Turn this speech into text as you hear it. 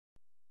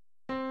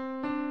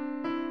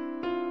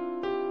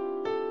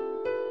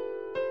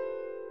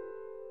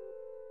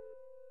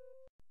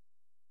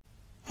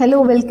Hello,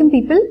 welcome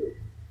people.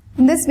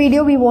 In this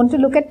video, we want to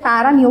look at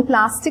Para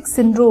NeoPlastic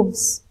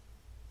Syndromes.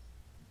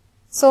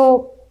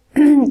 So,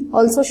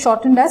 also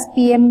shortened as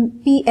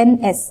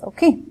PNS,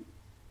 okay.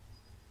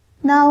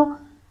 Now,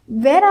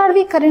 where are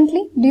we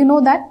currently? Do you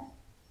know that?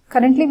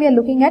 Currently, we are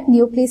looking at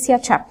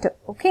neoplasia chapter,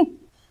 okay.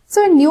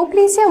 So, in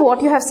neoplasia,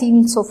 what you have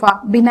seen so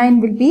far,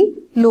 benign will be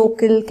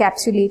local,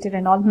 capsulated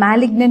and all.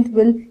 Malignant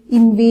will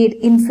invade,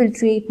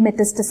 infiltrate,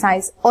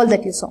 metastasize, all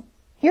that you saw,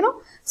 you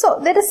know. So,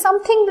 there is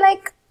something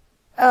like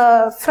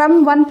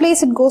from one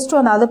place it goes to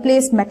another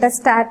place,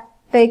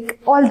 metastatic,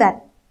 all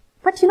that.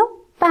 But you know,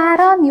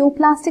 para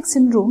neoplastic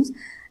syndromes,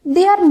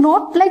 they are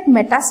not like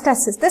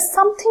metastasis. There's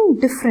something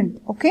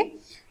different, okay.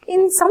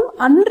 In some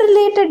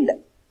unrelated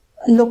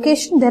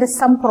location, there is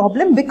some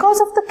problem because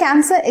of the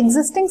cancer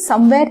existing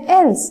somewhere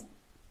else.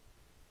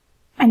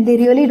 And they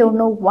really don't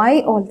know why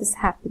all this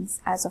happens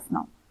as of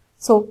now.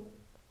 So,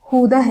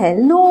 who the hell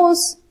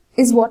knows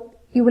is what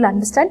you will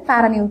understand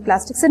para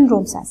neoplastic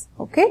syndromes as,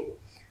 okay.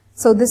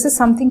 So, this is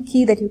something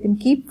key that you can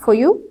keep for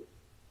you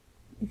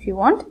if you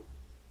want.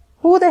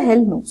 Who the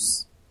hell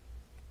knows?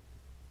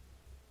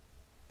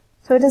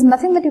 So, it is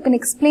nothing that you can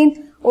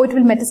explain, oh, it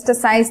will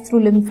metastasize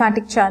through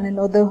lymphatic channel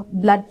or the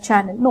blood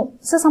channel. No,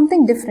 this is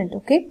something different,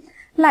 okay.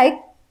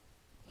 Like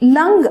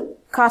lung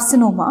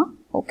carcinoma,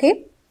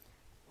 okay.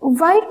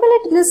 Why will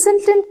it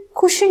result in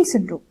Cushing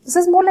syndrome? This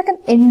is more like an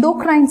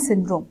endocrine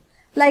syndrome.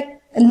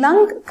 Like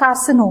lung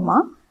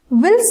carcinoma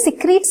will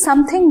secrete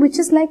something which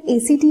is like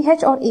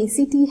ACTH or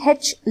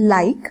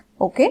ACTH-like,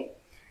 okay,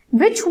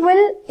 which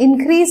will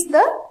increase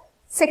the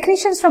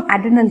secretions from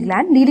adrenal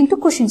gland leading to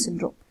Cushing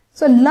syndrome.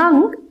 So,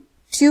 lung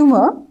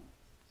tumor,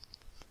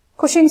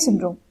 Cushing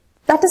syndrome,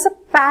 that is a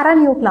para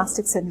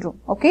neoplastic syndrome,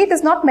 okay. It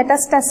is not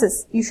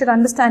metastasis. You should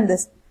understand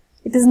this.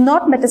 It is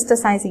not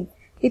metastasizing.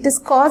 It is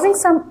causing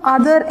some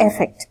other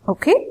effect,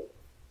 okay.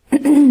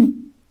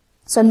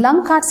 So,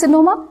 lung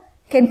carcinoma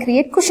can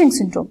create Cushing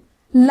syndrome.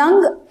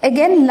 Lung,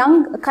 again,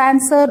 lung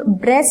cancer,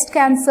 breast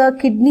cancer,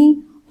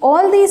 kidney,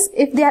 all these,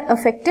 if they are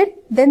affected,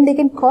 then they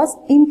can cause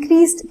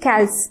increased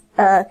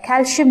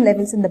calcium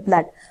levels in the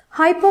blood.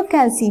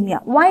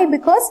 Hypercalcaemia. Why?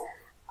 Because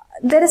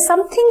there is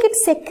something it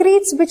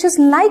secretes which is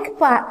like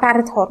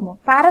parathormone.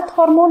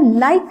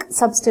 Parathormone-like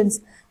substance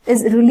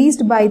is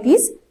released by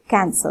these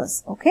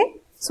cancers, okay.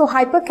 So,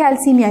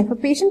 hypercalcaemia, if a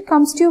patient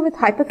comes to you with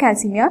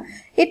hypercalcaemia,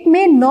 it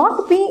may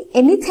not be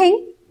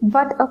anything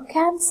but a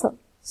cancer.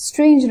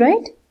 Strange,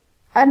 right?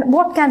 And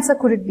what cancer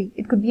could it be?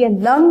 It could be a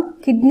lung,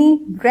 kidney,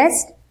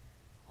 breast,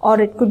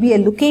 or it could be a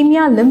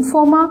leukemia,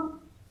 lymphoma,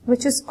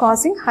 which is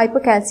causing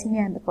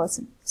hypercalcemia in the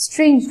person.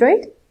 Strange,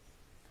 right?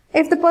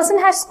 If the person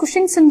has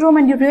Cushing syndrome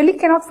and you really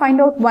cannot find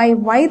out why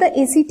the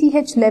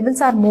ACTH levels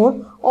are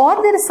more, or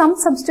there is some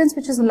substance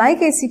which is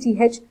like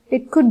ACTH,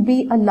 it could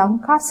be a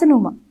lung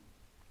carcinoma.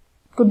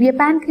 It could be a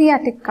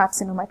pancreatic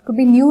carcinoma. It could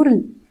be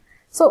neural.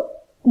 So,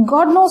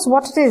 God knows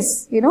what it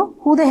is, you know,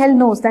 who the hell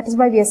knows, that is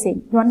why we are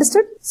saying. You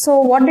understood?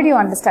 So, what did you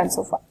understand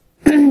so far?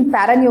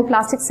 Para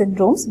neoplastic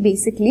syndromes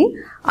basically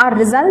are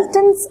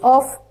resultants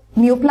of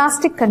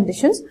neoplastic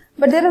conditions,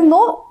 but there is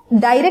no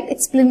direct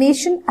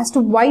explanation as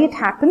to why it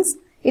happens.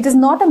 It is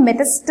not a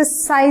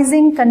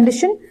metastasizing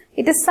condition.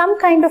 It is some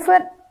kind of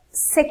a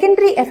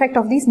secondary effect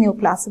of these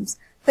neoplasms.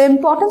 The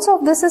importance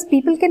of this is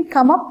people can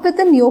come up with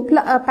the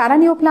para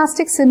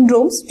neoplastic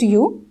syndromes to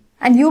you,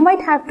 and you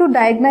might have to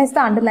diagnose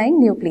the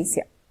underlying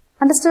neoplasia.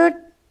 Understood?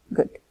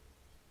 Good.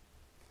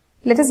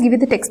 Let us give you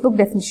the textbook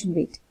definition.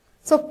 Wait.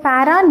 So,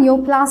 para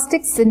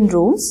neoplastic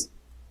syndromes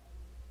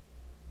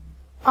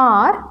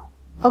are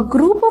a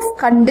group of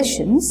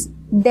conditions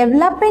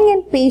developing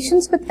in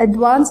patients with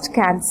advanced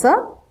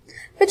cancer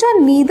which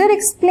are neither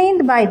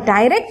explained by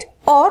direct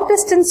or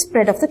distant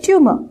spread of the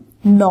tumor,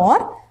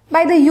 nor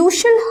by the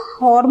usual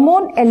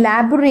hormone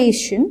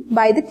elaboration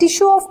by the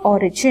tissue of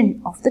origin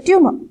of the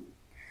tumor.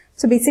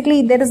 So,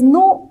 basically, there is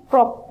no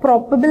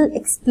probable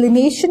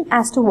explanation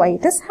as to why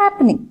it is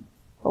happening,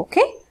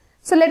 okay.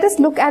 So, let us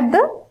look at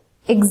the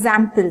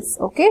examples,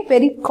 okay,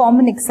 very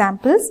common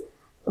examples.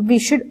 We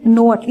should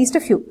know at least a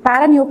few.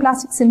 Para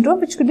neoplastic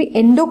syndrome, which could be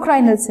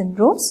endocrinal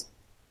syndromes,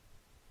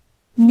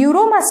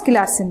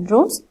 neuromuscular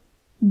syndromes,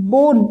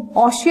 bone,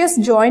 osseous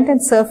joint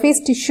and surface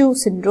tissue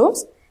syndromes,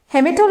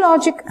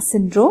 hematologic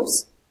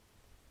syndromes,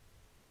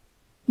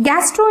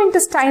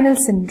 gastrointestinal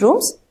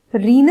syndromes,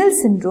 renal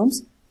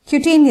syndromes,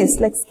 cutaneous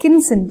like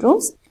skin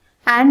syndromes,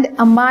 and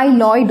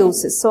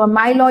amyloidosis. So,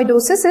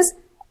 amyloidosis is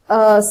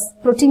a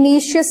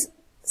proteinaceous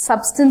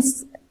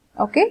substance,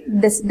 okay,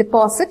 this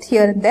deposit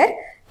here and there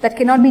that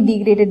cannot be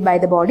degraded by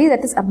the body,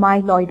 that is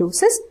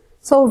amyloidosis.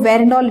 So,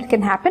 where and all it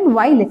can happen?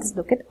 Why? Let us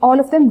look at all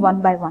of them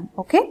one by one,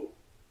 okay.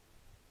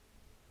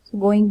 So,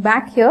 going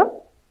back here,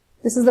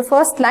 this is the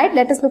first slide.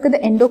 Let us look at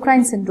the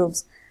endocrine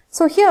syndromes.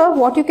 So, here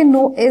what you can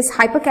know is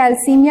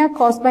hypercalcemia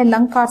caused by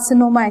lung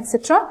carcinoma,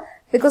 etc.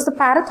 because the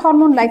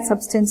parathormone-like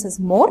substance is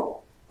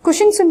more.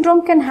 Cushing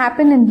syndrome can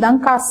happen in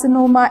lung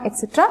carcinoma,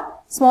 etc.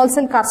 Small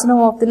cell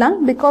carcinoma of the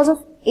lung because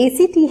of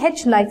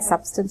ACTH-like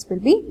substance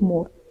will be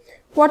more.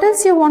 What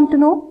else you want to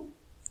know?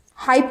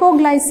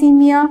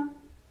 Hypoglycemia,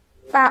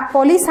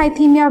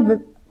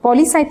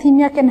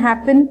 Polycythemia can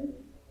happen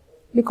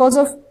because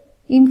of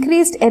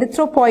increased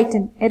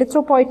erythropoietin.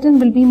 Erythropoietin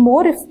will be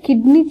more if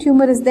kidney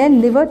tumor is there,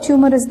 liver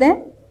tumor is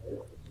there.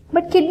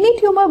 But kidney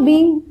tumor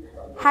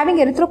having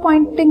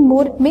erythropoietin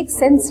more, it makes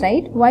sense,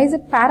 right? Why is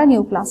it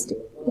paraneoplastic?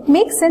 It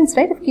makes sense,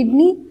 right? If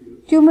kidney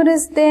tumor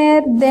is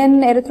there,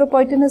 then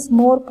erythropoietin is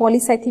more,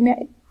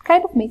 polycythemia. It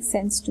kind of makes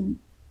sense to me.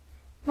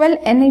 Well,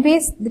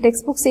 anyways, the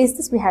textbook says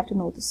this, we have to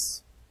know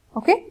this.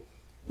 Okay?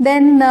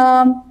 Then,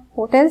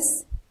 what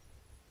else?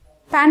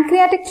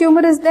 Pancreatic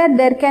tumor is there,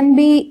 there can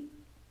be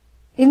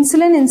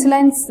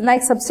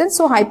insulin-like substance,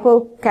 so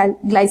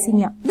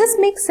hypercalcaemia. This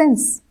makes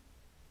sense.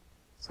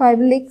 So I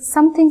will like,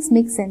 some things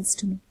make sense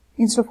to me,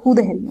 instead of who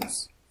the hell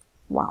knows.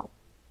 Wow.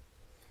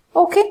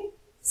 Okay,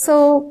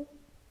 so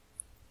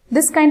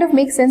this kind of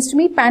makes sense to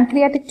me.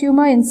 Pancreatic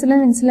tumor,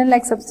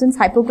 insulin-like substance,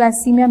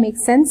 hypoglycemia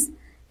makes sense.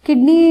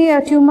 Kidney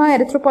tumor,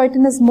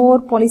 erythropoietin is more,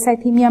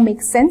 polycythemia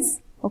makes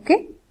sense.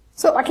 Okay.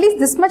 So at least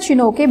this much you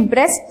know, okay.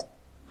 Breast,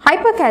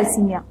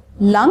 hypercalcemia,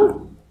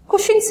 lung,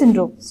 Cushing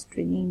syndrome.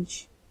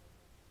 Strange.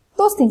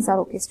 Those things are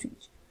okay,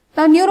 strange.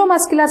 Now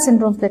neuromuscular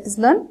syndromes, let us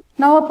learn.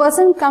 Now a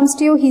person comes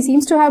to you, he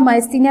seems to have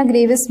myasthenia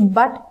gravis,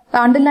 but the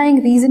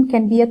underlying reason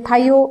can be a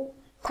thymoma.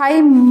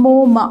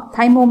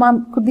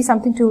 Thymoma could be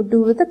something to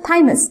do with the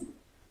thymus.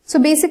 So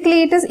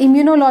basically it is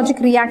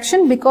immunologic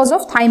reaction because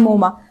of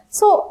thymoma.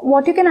 So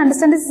what you can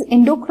understand is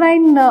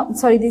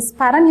these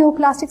para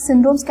NeoPlastic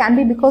syndromes can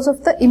be because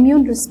of the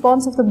immune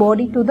response of the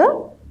body to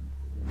the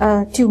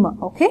tumor.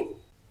 Okay.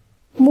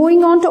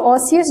 Moving on to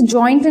osseous,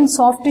 joint and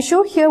soft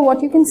tissue. Here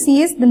what you can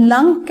see is the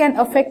lung can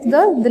affect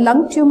the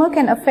lung tumor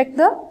can affect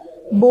the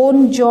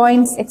bone,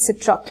 joints,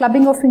 etc.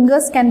 Clubbing of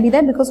fingers can be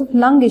there because of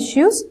lung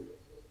issues.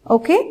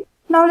 Okay.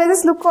 Now let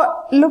us look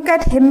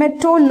at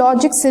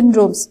hematologic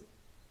syndromes.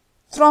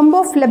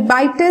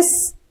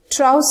 Thrombophlebitis,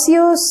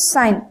 Trausios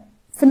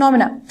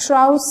phenomena.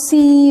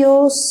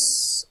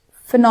 Trausios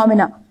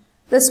phenomena.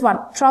 This one.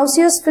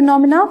 Trausios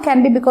phenomena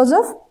can be because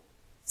of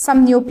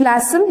some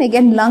neoplasm.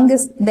 Again, lung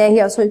is there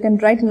here, so you can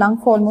write lung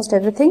for almost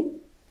everything.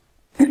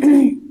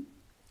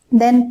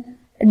 Then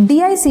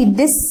DIC,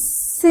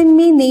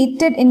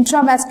 disseminated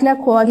intravascular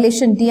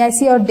coagulation.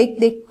 DIC or DIC,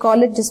 they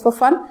call it just for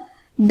fun.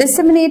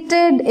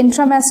 Disseminated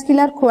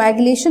intravascular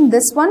coagulation.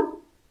 This one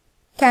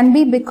can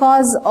be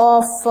because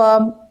of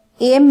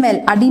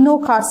AML,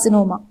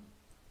 adenocarcinoma.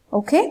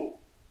 Okay.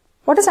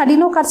 What is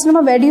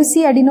adenocarcinoma? Where do you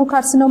see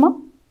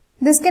adenocarcinoma?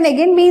 This can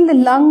again be in the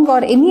lung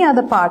or any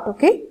other part.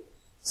 Okay.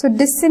 So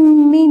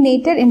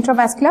disseminated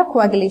intravascular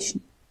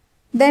coagulation.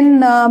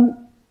 Then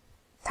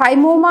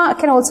thymoma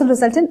can also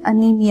result in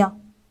anemia.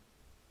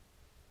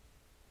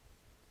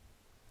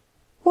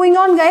 Moving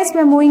on, guys, we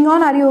are moving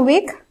on. Are you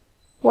awake?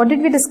 What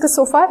did we discuss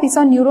so far? We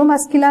saw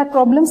neuromuscular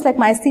problems like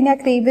myasthenia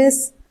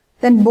gravis,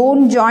 then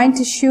bone, joint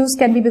issues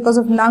can be because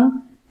of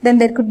lung, then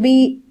there could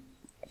be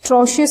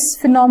Trausios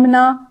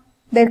phenomena,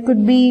 there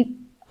could be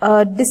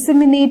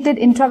disseminated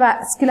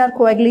intravascular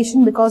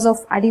coagulation because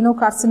of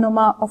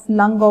adenocarcinoma of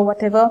lung or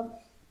whatever.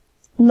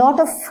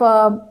 Lot of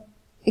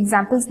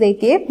examples they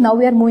gave. Now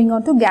we are moving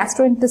on to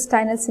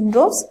gastrointestinal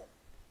syndromes,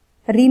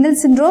 renal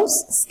syndromes,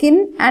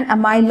 skin and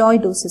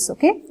amyloidosis.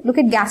 Okay, look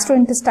at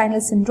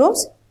gastrointestinal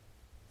syndromes.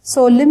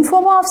 So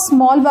lymphoma of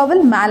small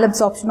bowel,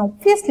 malabsorption,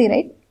 obviously,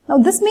 right? Now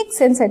this makes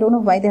sense. I don't know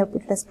why they have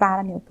put it as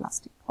para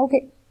neoplastic.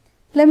 Okay,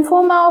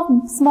 lymphoma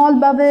of small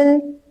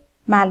bowel,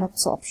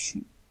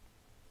 malabsorption.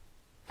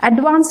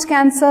 Advanced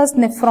cancers,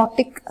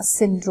 nephrotic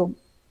syndrome.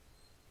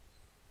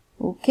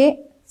 Okay.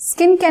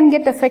 Skin can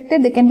get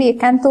affected. There can be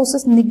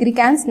acanthosis,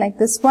 nigricans like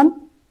this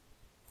one.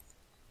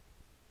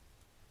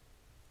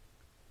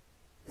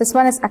 This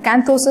one is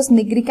acanthosis,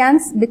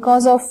 nigricans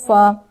because of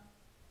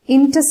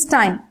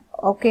intestine.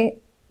 Okay.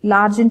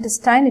 Large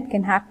intestine, it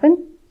can happen.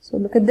 So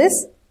look at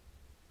this.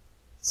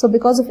 So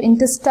because of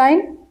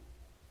intestine,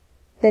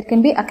 there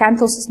can be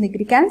acanthosis,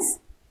 nigricans.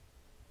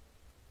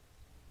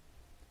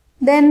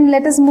 Then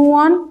let us move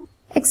on.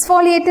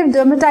 Exfoliative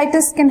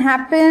dermatitis can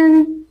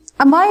happen.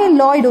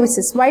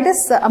 Amyloidosis. Why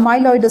does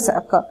amyloidosis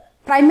occur?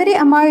 Primary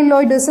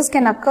amyloidosis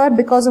can occur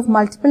because of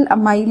multiple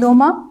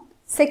myeloma.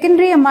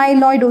 Secondary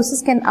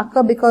amyloidosis can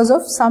occur because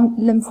of some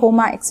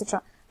lymphoma,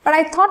 etc. But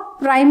I thought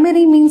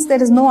primary means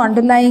there is no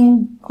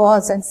underlying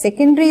cause and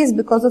secondary is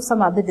because of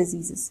some other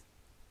diseases.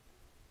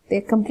 They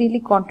are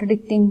completely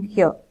contradicting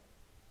here.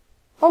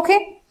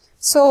 Okay.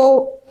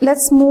 So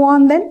let's move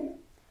on then.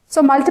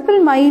 So multiple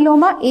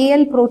myeloma,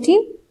 AL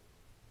protein.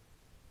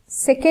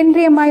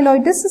 Secondary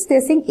amyloidosis, they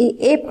are saying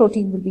AA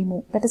protein will be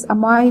more. That is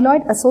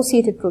amyloid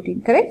associated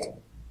protein, correct?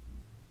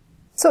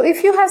 So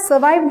if you have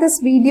survived this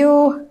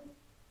video,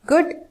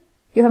 good.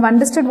 You have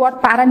understood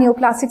what para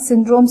neoplastic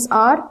syndromes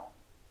are.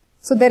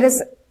 So there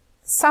is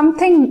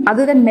something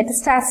other than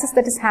metastasis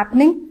that is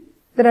happening.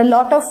 There are a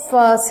lot of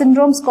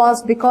syndromes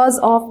caused because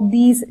of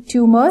these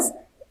tumors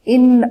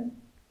in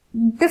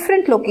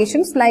different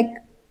locations, like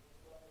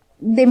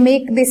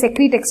they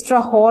secrete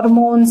extra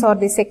hormones or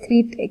they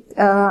secrete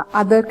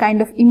other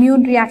kind of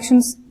immune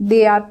reactions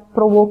they are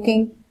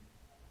provoking.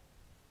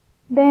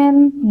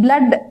 Then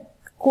blood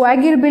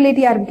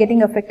coagulability are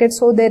getting affected.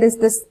 So there is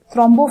this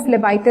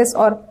thrombophlebitis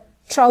or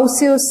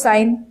Trousseau's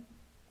sign,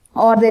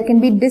 or there can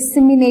be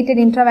disseminated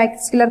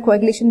intravascular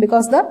coagulation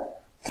because the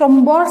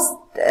thrombotic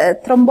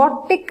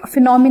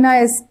phenomena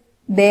is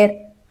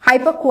there.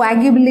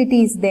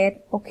 Hypercoagulability is there,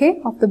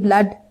 okay, of the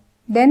blood.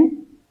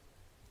 Then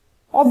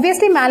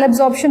obviously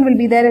malabsorption will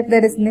be there if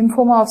there is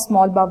lymphoma of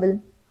small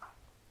bowel.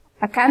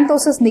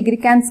 Acanthosis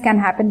nigricans can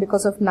happen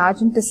because of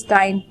large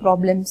intestine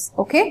problems,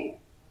 okay.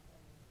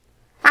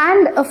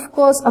 And of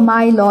course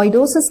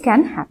amyloidosis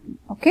can happen,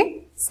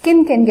 okay.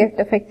 Skin can get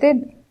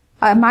affected,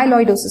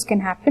 amyloidosis can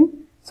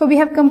happen. So we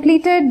have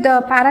completed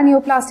the Para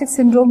NeoPlastic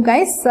Syndrome,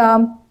 guys.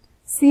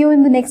 See you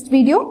in the next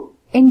video.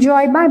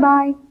 Enjoy.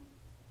 Bye-bye.